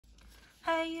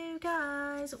Hey you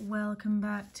guys, welcome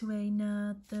back to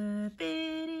another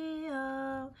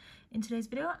video. In today's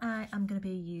video I am going to be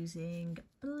using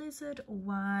Blizzard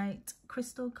White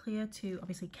Crystal Clear to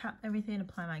obviously cap everything,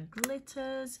 apply my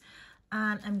glitters,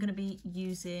 and I'm going to be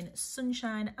using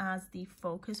Sunshine as the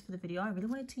focus for the video. I really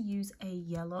wanted to use a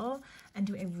yellow and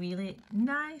do a really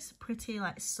nice, pretty,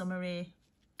 like summery,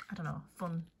 I don't know,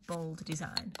 fun, bold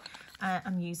design.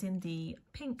 I'm using the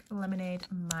Pink Lemonade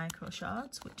Micro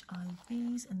Shards, which are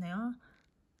these, and they are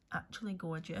actually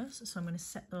gorgeous. So I'm going to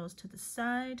set those to the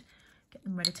side, get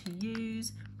them ready to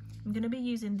use. I'm going to be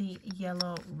using the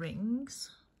yellow rings,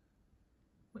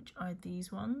 which are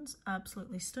these ones.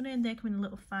 Absolutely stunning. They come in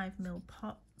little 5mm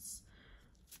pots,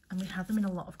 and we have them in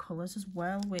a lot of colours as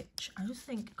well, which I just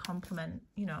think complement,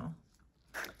 you know,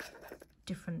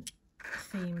 different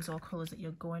themes or colours that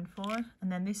you're going for.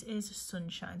 And then this is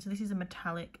Sunshine, so this is a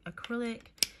metallic acrylic.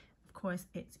 Of course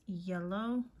it's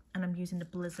yellow, and I'm using the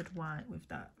Blizzard White with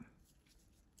that.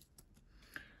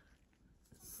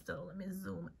 So let me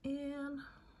zoom in.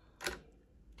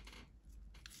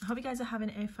 I hope you guys are having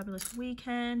a fabulous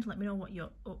weekend. Let me know what you're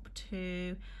up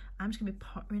to. I'm just gonna be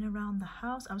pottering around the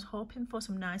house. I was hoping for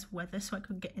some nice weather so I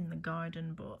could get in the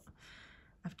garden, but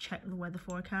I've checked the weather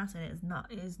forecast and it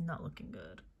is not looking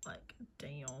good. Like,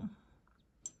 damn.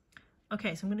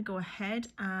 Okay, so I'm gonna go ahead,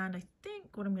 and I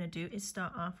think what I'm gonna do is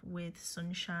start off with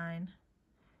Sunshine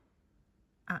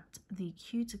at the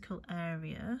cuticle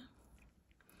area.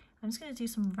 I'm just gonna do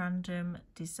some random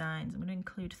designs. I'm gonna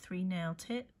include 3 nail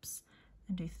tips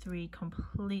and do 3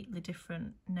 completely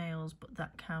different nails, but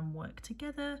that can work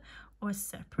together or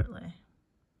separately.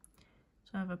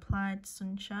 So I've applied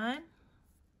Sunshine,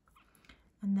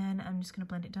 and then I'm just going to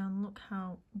blend it down. Look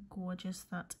how gorgeous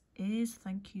that is.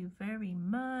 Thank you very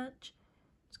much.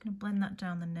 Just going to blend that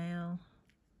down the nail.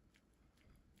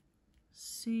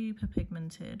 Super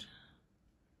pigmented.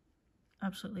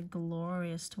 Absolutely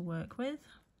glorious to work with.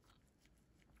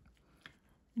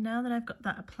 Now that I've got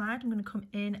that applied, I'm going to come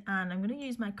in and I'm going to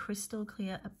use my Crystal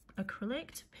Clear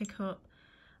Acrylic to pick up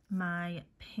my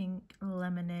Pink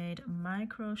Lemonade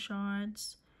Micro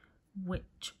Shards,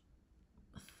 which,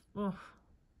 oh,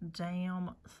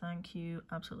 damn, thank you,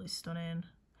 absolutely stunning.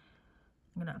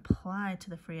 I'm going to apply to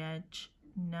the free edge,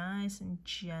 nice and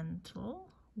gentle,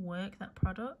 work that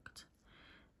product.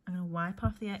 I'm going to wipe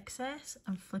off the excess.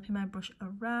 I'm flipping my brush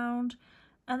around,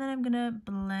 and then I'm going to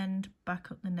blend back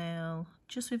up the nail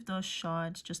just with those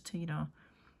shards, just to, you know,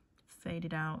 fade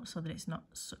it out so that it's not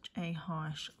such a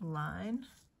harsh line.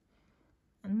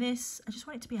 And this, I just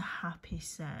want it to be a happy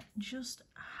set, just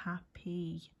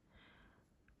happy.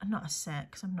 Not a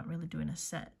set, because I'm not really doing a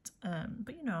set,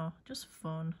 but you know, just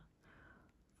fun,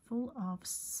 full of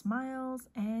smiles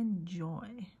and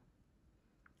joy.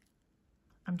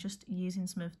 I'm just using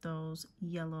some of those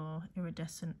yellow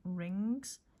iridescent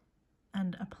rings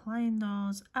and applying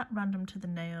those at random to the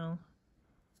nail.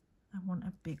 I want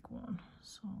a big one,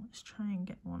 so let's try and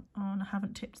get one on. I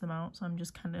haven't tipped them out, so I'm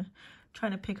just kind of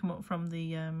trying to pick them up from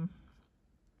the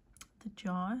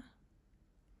jar.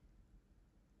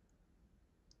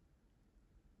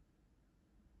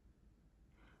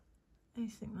 I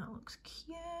think that looks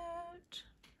cute.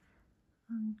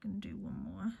 I'm gonna do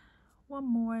one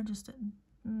more just at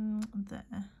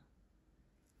there.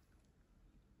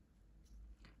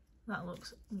 That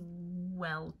looks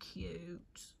well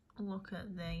cute. Look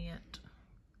at that.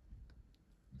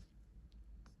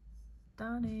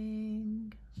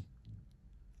 Stunning.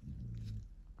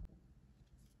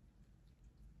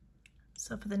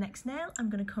 So for the next nail,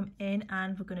 I'm going to come in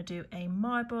and we're going to do a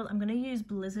marble. I'm going to use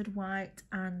Blizzard White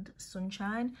and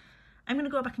Sunshine. I'm going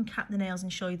to go back and cap the nails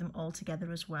and show you them all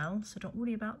together as well, so don't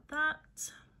worry about that.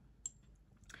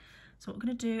 So what we're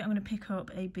going to do, I'm going to pick up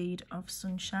a bead of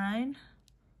Sunshine,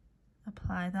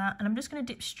 apply that, and I'm just going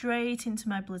to dip straight into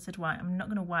my Blizzard White. I'm not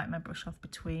going to wipe my brush off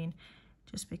between,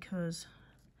 just because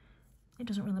it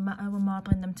doesn't really matter, we're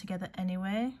marbling them together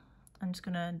anyway. I'm just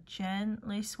going to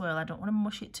gently swirl. I don't want to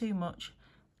mush it too much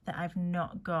that I've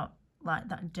not got like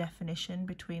that definition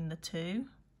between the two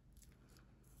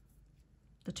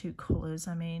colours,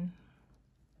 I mean.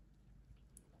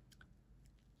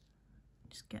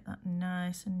 Just get that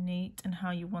nice and neat and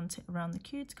how you want it around the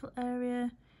cuticle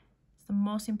area. It's the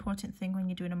most important thing when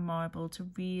you're doing a marble, to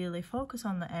really focus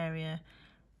on the area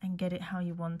and get it how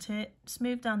you want it.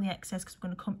 Smooth down the excess, because we're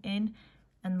going to come in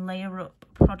and layer up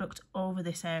product over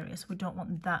this area, so we don't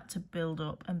want that to build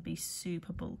up and be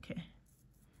super bulky.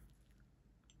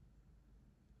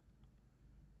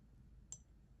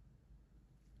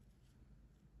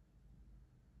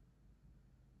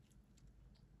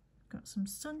 Got some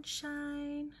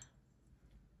sunshine,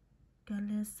 got a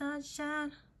little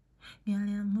sunshine. Get a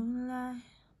little moonlight.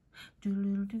 Do a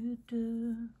little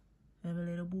do. Have a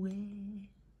little boy.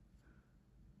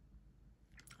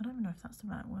 I don't even know if that's the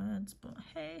right words, but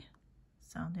hey,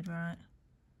 sounded right.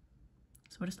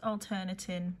 So we're just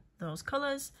alternating those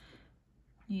colours.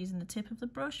 Using the tip of the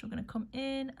brush, we're going to come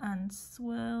in and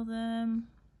swirl them.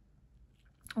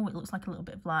 Oh, it looks like a little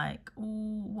bit of like,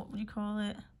 oh, what would you call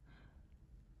it?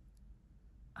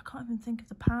 I can't even think of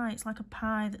the pie. It's like a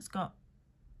pie that's got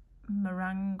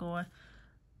meringue or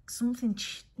something,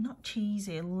 not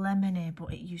cheesy, lemony,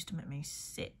 but it used to make me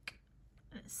sick.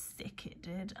 Sick it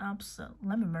did. Absolute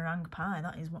lemon meringue pie,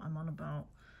 that is what I'm on about.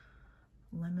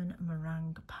 Lemon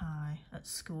meringue pie at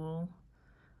school.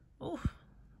 Oh,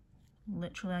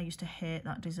 literally I used to hate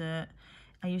that dessert.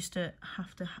 I used to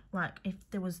have to, like, if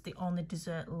there was the only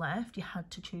dessert left, you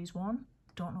had to choose one.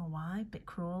 Don't know why, bit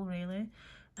cruel really.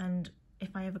 And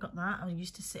if I ever got that, I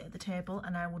used to sit at the table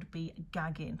and I would be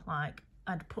gagging. Like,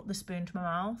 I'd put the spoon to my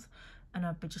mouth and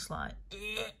I'd be just like,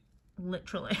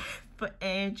 literally for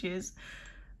ages.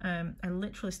 I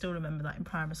literally still remember that in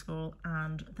primary school,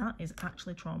 and that is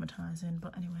actually traumatizing.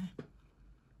 But anyway,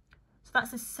 so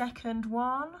that's the second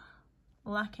one.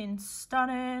 Lacking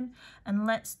stunning, and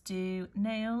let's do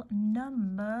nail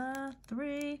number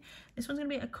 3. This one's gonna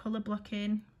be a color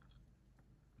blocking.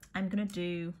 I'm gonna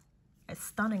do a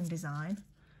stunning design,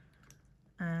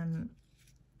 and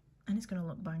it's gonna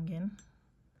look banging.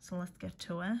 So let's get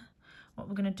to it. What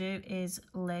we're gonna do is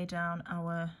lay down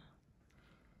our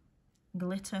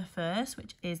glitter first,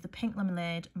 which is the Pink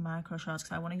Lemonade micro shards,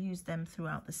 because I want to use them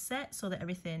throughout the set so that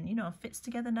everything, you know, fits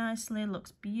together nicely,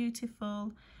 looks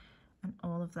beautiful, and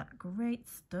all of that great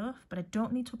stuff. But I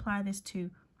don't need to apply this to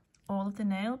all of the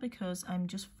nail because I'm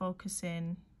just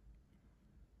focusing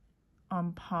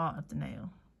on part of the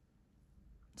nail.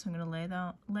 So I'm going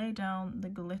to lay down the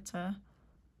glitter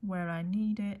where I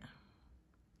need it.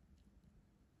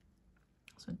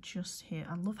 So just here.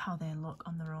 I love how they look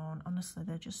on their own. Honestly,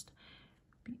 they're just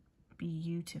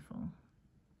beautiful.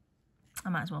 I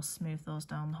might as well smooth those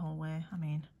down the whole way, I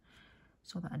mean,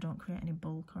 so that I don't create any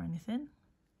bulk or anything.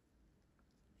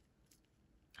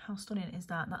 How stunning is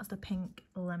that? That's the Pink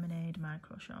Lemonade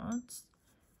micro shards.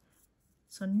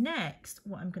 So next,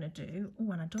 what I'm going to do,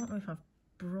 oh, and I don't know if I've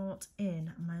brought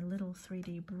in my little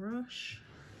 3D brush.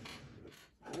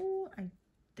 Oh, I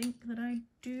think that I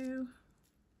do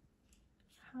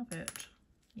have it.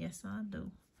 Yes, I do.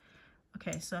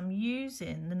 Okay, so I'm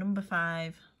using the number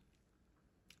 5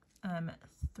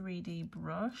 3D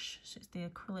brush. So it's the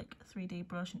acrylic 3D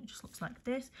brush, and it just looks like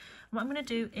this. And what I'm going to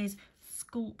do is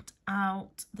sculpt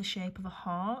out the shape of a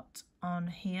heart on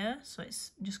here. So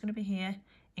it's just going to be here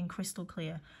in crystal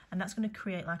clear, and that's going to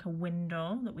create like a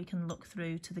window that we can look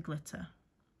through to the glitter.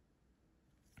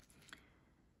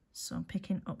 So I'm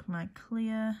picking up my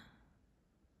clear.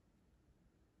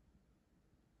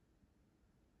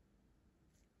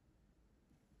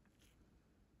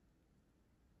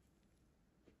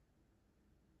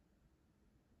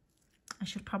 I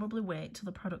should probably wait till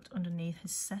the product underneath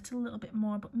has set a little bit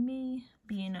more, but me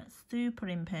being super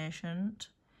impatient,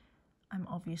 I'm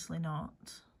obviously not.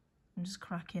 I'm just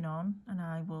cracking on, and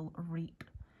I will reap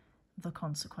the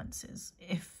consequences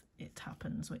if it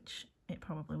happens, which it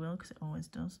probably will, because it always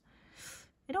does.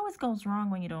 It always goes wrong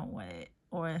when you don't wait,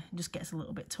 or it just gets a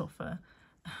little bit tougher.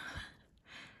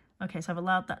 Okay, so I've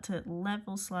allowed that to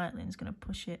level slightly, and just going to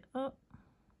push it up.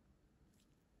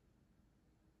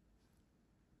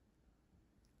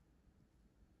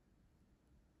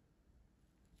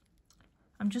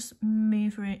 I'm just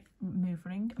maneuvering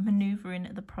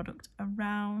the product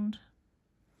around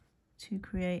to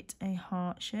create a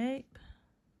heart shape.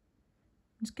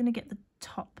 I'm just going to get the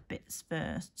top bits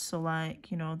first, so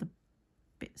like, you know, the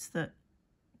bits that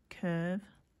curve.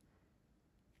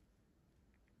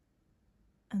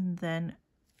 And then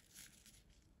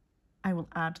I will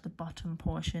add the bottom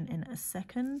portion in a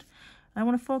second. I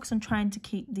want to focus on trying to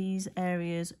keep these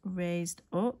areas raised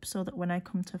up so that when I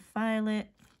come to file it,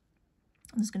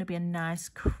 there's going to be a nice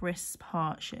crisp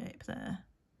heart shape there.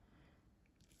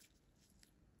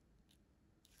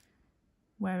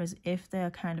 Whereas if they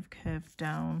are kind of curved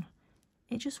down,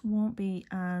 it just won't be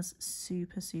as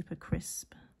super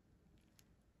crisp.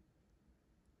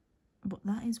 But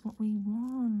that is what we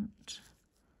want.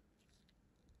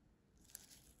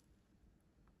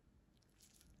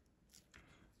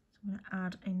 So I'm going to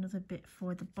add another bit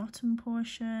for the bottom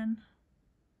portion.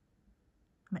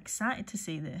 I'm excited to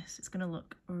see this. It's going to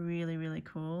look really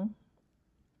cool.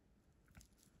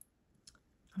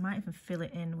 I might even fill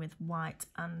it in with white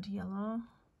and yellow.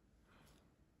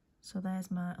 So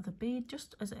there's my other bead,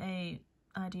 just as a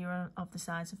idea of the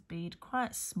size of bead,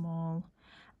 quite small.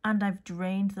 And I've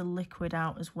drained the liquid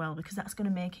out as well, because that's going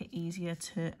to make it easier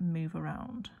to move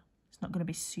around. It's not going to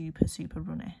be super, super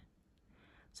runny.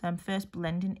 So I'm first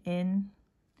blending in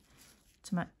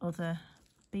to my other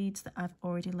beads that I've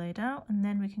already laid out, and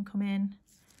then we can come in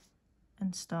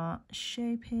and start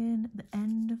shaping the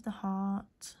end of the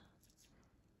heart.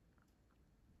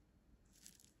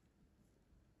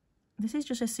 This is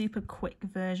just a super quick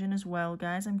version as well,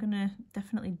 guys. I'm going to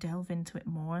definitely delve into it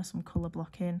more, some colour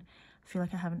blocking. I feel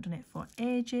like I haven't done it for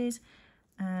ages.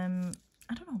 I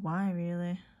don't know why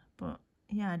really, but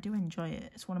yeah, I do enjoy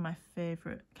it. It's one of my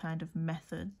favourite kind of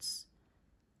methods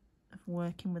of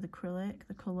working with acrylic,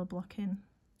 the colour blocking.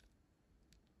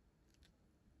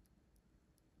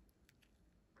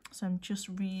 So I'm just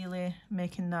really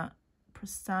making that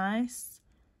precise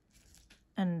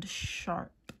and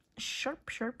sharp. Sharp,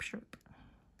 sharp, sharp.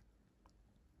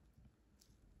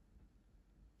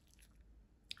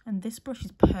 And this brush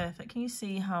is perfect. Can you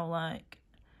see how, like,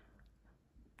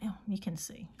 oh, you can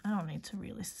see. I don't need to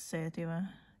really say, do I,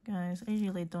 guys? I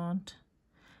really don't.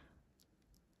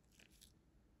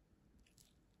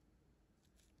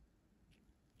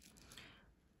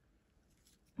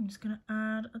 I'm just going to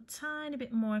add a tiny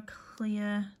bit more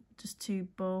clear just to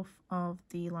both of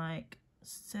the, like,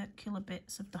 circular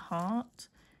bits of the heart.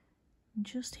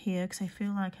 Just here, because I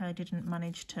feel like I didn't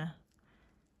manage to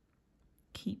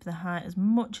keep the height as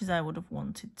much as I would have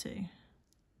wanted to.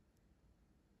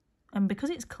 And because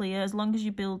it's clear, as long as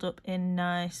you build up in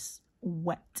nice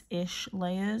wet-ish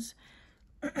layers,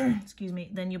 excuse me,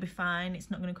 then you'll be fine. It's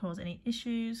not going to cause any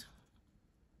issues.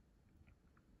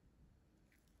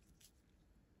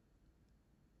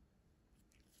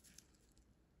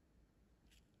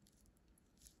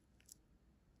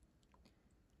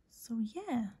 So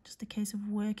yeah, just a case of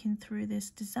working through this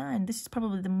design. This is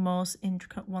probably the most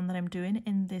intricate one that I'm doing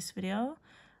in this video,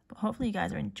 but hopefully you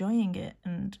guys are enjoying it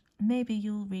and maybe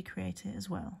you'll recreate it as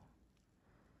well.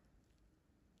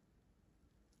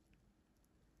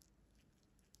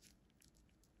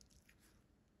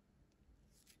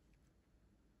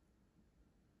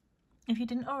 If you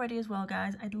didn't already as well,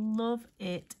 guys, I'd love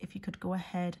it if you could go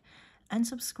ahead and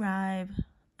subscribe.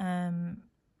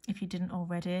 If you didn't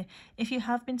already. If you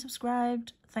have been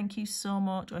subscribed, thank you so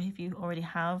much. Or if you already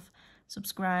have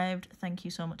subscribed, thank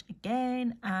you so much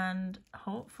again. And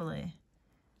hopefully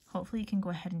you can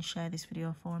go ahead and share this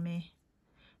video for me.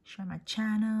 Share my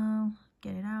channel,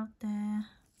 get it out there.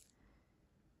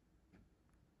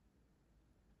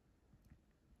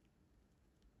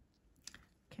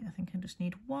 Okay, I think I just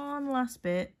need one last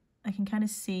bit. I can kind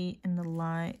of see in the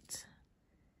light.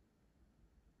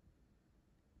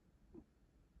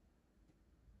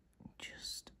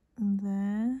 Just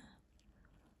there.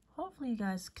 Hopefully you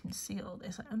guys can see all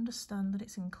this. I understand that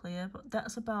it's in clear, but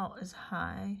that's about as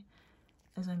high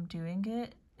as I'm doing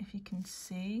it. If you can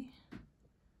see,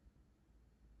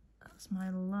 that's my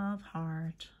love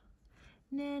heart.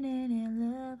 Na na na,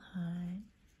 love heart.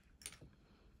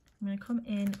 I'm going to come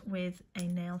in with a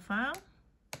nail file,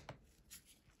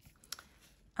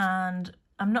 and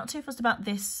I'm not too fussed about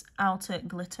this outer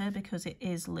glitter because it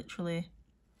is literally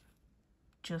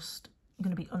just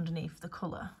going to be underneath the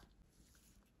colour.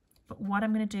 But what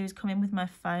I'm going to do is come in with my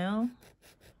file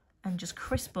and just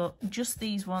crisp up just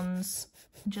these ones,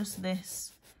 just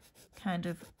this kind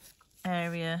of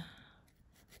area,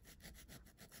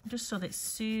 just so that it's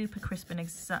super crisp and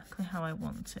exactly how I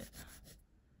want it.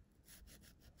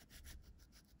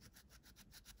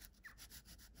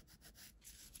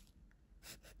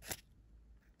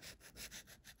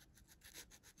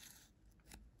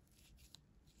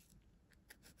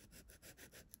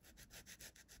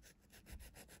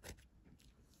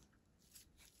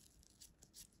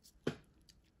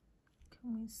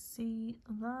 Can we see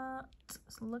that?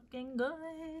 It's looking good.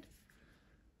 I'm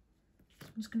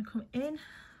just going to come in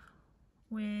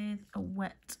with a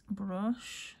wet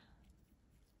brush.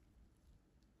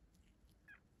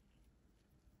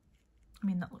 I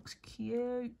mean, that looks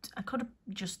cute. I could have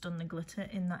just done the glitter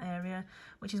in that area,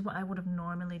 which is what I would have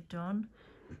normally done.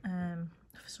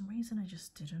 For some reason, I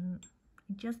just didn't.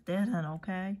 I just didn't,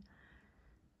 okay?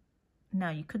 Now,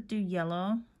 you could do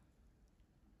yellow.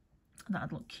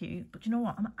 That'd look cute, but you know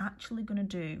what, I'm actually going to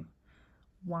do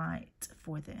white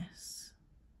for this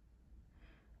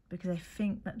because I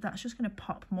think that that's just going to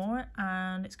pop more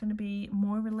and it's going to be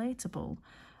more relatable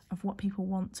of what people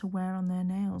want to wear on their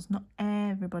nails. Not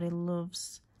everybody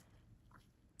loves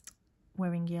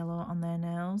wearing yellow on their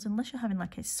nails unless you're having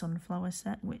like a sunflower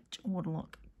set, which would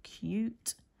look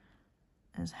cute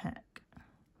as heck.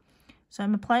 So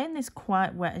I'm applying this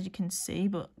quite wet, as you can see,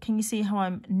 but can you see how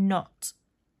I'm not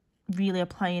really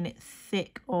applying it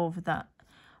thick over that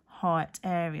heart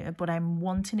area, but I'm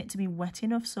wanting it to be wet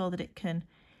enough so that it can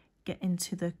get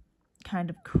into the kind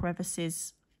of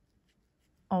crevices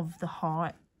of the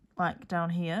heart, like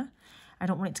down here. I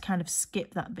don't want it to kind of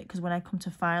skip that bit, because when I come to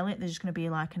file it, there's just going to be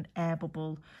like an air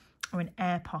bubble or an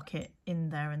air pocket in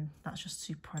there, and that's just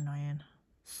super annoying.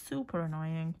 Super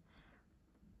annoying.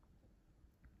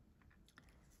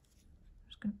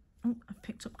 Just gonna, oh, I've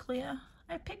picked up clear.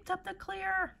 I picked up the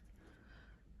clear.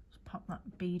 Just pop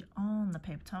that bead on the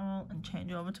paper towel and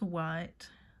change over to white.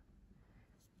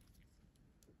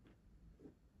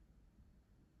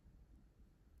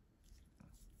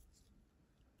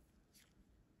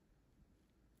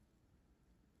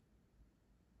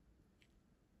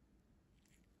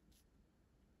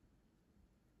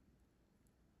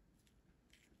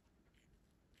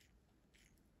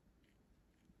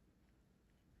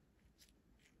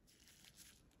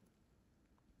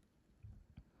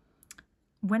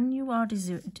 When you are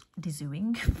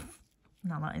desuing,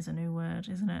 now that is a new word,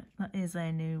 isn't it? That is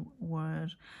a new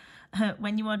word.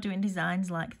 When you are doing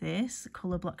designs like this,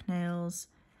 colour block nails,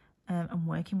 and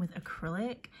working with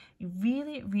acrylic, you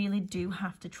really, really do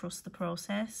have to trust the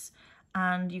process.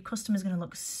 And your customer's going to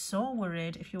look so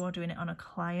worried if you are doing it on a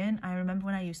client. I remember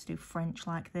when I used to do French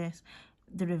like this,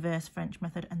 the reverse French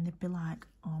method, and they'd be like,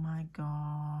 oh my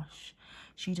gosh,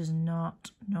 she does not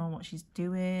know what she's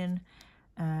doing.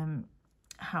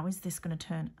 How is this going to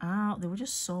turn out? They were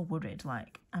just so worried.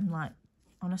 Like, I'm like,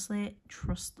 honestly,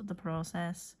 trust the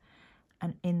process.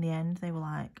 And in the end, they were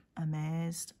like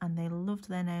amazed and they loved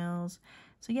their nails.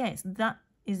 So yeah, that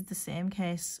is the same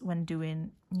case when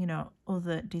doing, you know,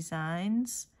 other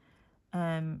designs.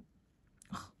 That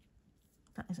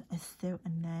is a throat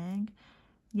and nag.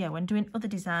 Yeah, when doing other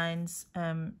designs,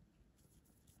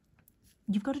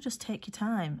 you've got to just take your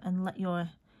time and let your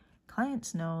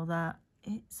clients know that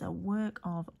it's a work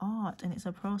of art and it's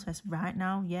a process. Right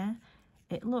now, yeah,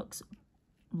 it looks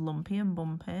lumpy and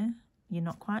bumpy. You're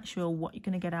not quite sure what you're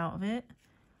going to get out of it,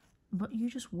 but you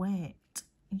just wait.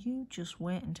 You just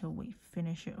wait until we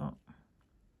finish it up.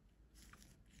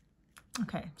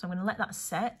 Okay, so I'm going to let that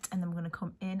set and then we're going to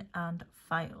come in and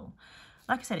file.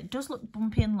 Like I said, it does look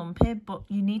bumpy and lumpy, but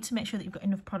you need to make sure that you've got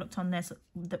enough product on there so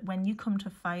that when you come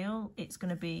to file, it's going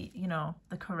to be, you know,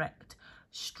 the correct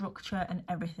structure and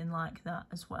everything like that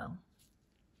as well.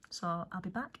 So I'll be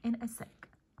back in a sec.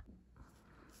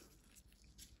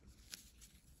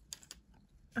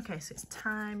 Okay, so it's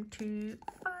time to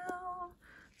file.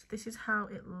 So this is how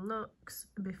it looks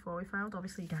before we filed.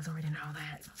 Obviously, you guys already know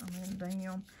that. I mean,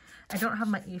 damn. I don't have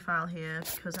my e-file here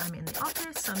because I'm in the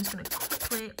office, so I'm just going to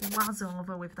quickly whiz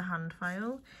over with the hand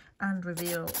file and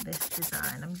reveal this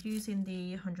design. I'm using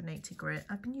the 180 grit.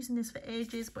 I've been using this for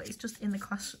ages, but it's just in the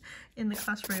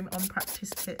classroom on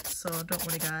practice tips, so don't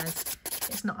worry guys.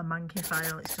 It's not a manky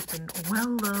file, it's just been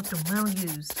well loved and well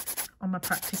used on my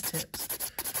practice tips.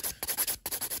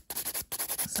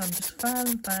 So I'm just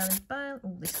filing.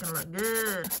 Oh, this is gonna look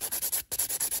good.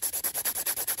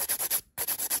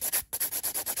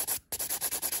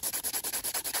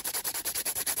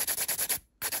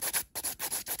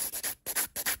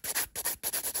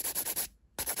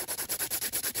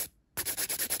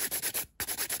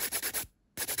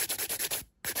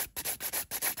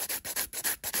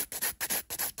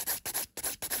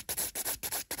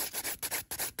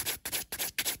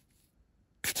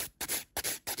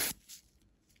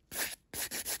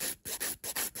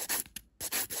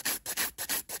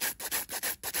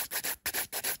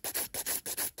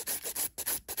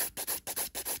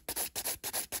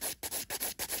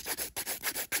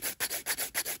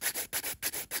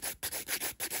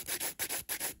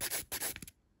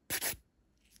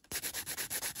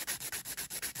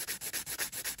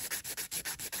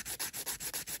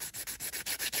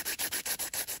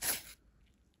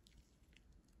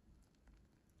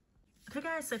 Okay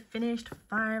guys, so finished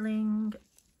filing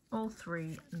all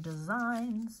three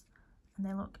designs and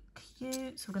they look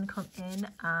cute. So we're going to come in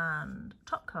and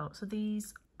top coat. So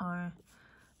these are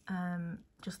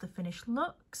just the finished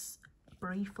looks.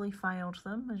 Briefly filed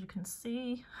them, as you can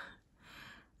see.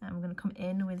 And we're going to come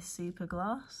in with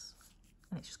Supergloss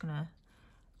and it's just going to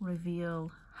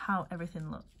reveal how everything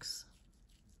looks.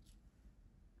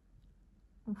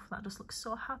 Oof, that just looks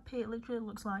so happy. It literally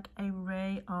looks like a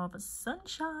ray of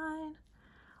sunshine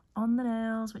on the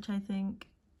nails, which I think,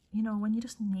 you know, when you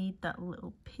just need that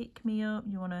little pick-me-up,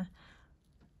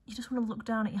 you just want to look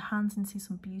down at your hands and see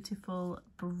some beautiful,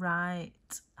 bright,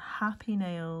 happy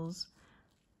nails.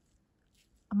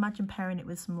 Imagine pairing it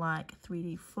with some like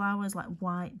 3D flowers, like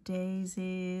white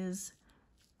daisies.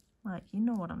 Like, you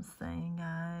know what I'm saying,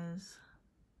 guys.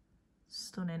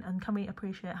 Stunning. And can we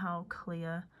appreciate how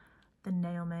clear the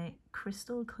Nail Mate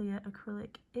Crystal Clear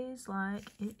Acrylic is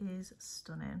like. It is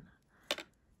stunning. So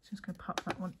I'm just going to pop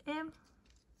that one in.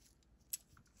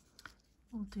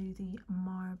 We'll do the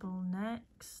marble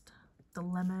next. The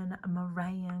lemon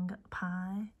meringue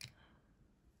pie.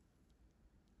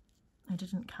 I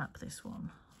didn't cap this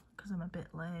one because I'm a bit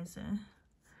lazy.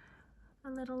 A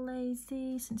little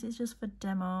lazy since it's just for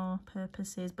demo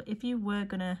purposes. But if you were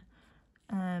gonna,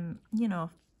 you know,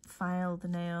 file the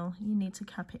nail, you need to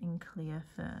cap it in clear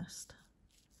first.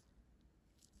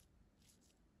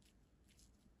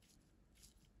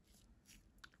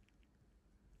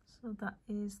 So that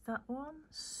is that one.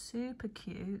 Super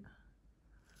cute.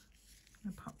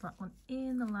 I'm gonna pop that one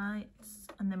in the lights,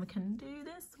 and then we can do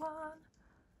this one.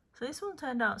 So this one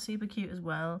turned out super cute as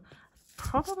well.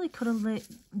 Probably could have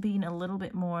been a little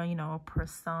bit more, you know,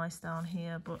 precise down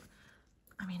here, but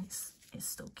I mean, it's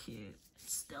still cute.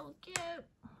 It's still cute.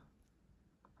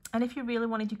 And if you really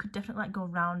wanted, you could definitely like go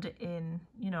around it in,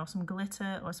 you know, some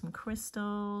glitter or some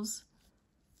crystals,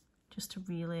 just to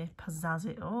really pizzazz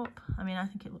it up. I mean, I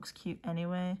think it looks cute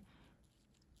anyway.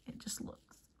 It just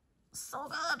looks so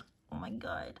good. Oh my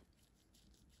god,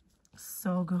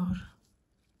 so good.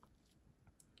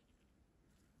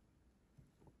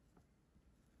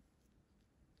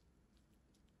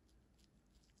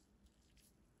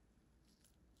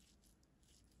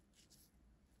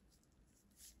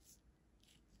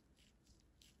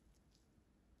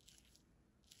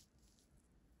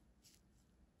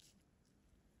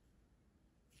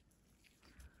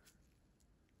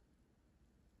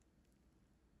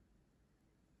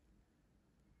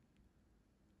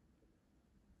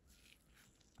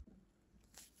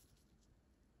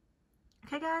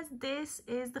 Okay guys, this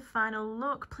is the final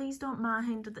look. Please don't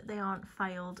mind that they aren't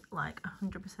filed like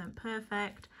 100%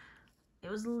 perfect. It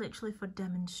was literally for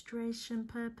demonstration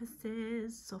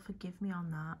purposes, so forgive me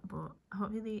on that, but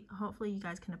hopefully you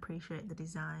guys can appreciate the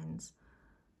designs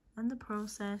and the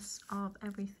process of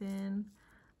everything.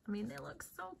 I mean, they look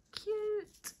so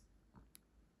cute.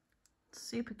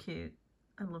 Super cute.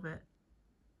 I love it.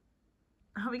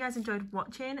 I hope you guys enjoyed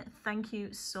watching. Thank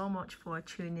you so much for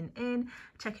tuning in,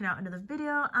 checking out another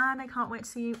video, and I can't wait to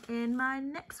see you in my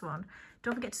next one.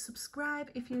 Don't forget to subscribe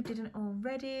if you didn't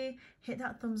already. Hit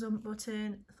that thumbs up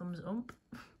button,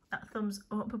 that thumbs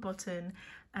up button.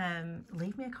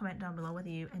 Leave me a comment down below whether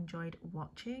you enjoyed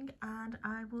watching, and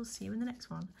I will see you in the next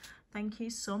one. Thank you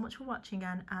so much for watching,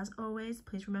 and as always,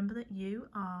 please remember that you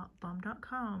are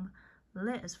bomb.com,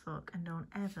 lit as fuck, and don't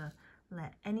ever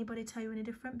let anybody tell you any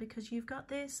different, because you've got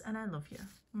this and I love you.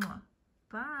 Mwah.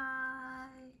 Bye.